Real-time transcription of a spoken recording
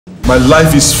My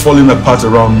life is falling apart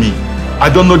around me. I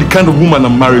don't know the kind of woman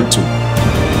I'm married to.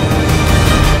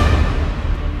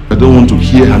 I don't want to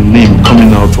hear her name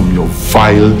coming out from your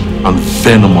vile and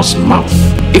venomous mouth.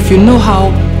 If you know how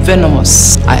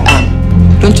venomous I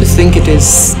am, don't you think it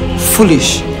is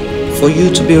foolish for you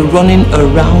to be running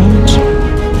around?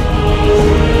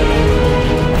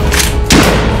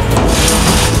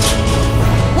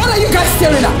 What are you guys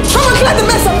staring at? Come and clear the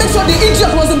mess and make sure the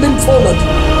idiot wasn't being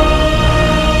followed.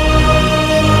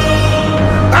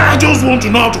 I just want to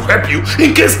know how to help you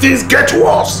in case things get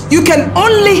worse. You can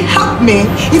only help me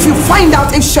if you find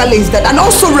out if Shelley is dead and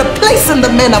also replacing the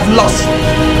men I've lost.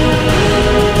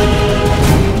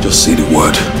 Just say the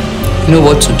word. You know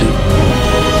what to do.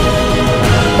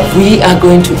 We are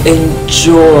going to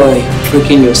enjoy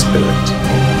breaking your spirit.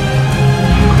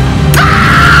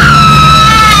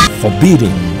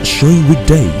 Forbidden, showing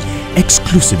weekdays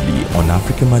exclusively on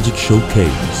African Magic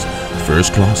Showcase.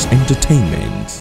 First Class Entertainment.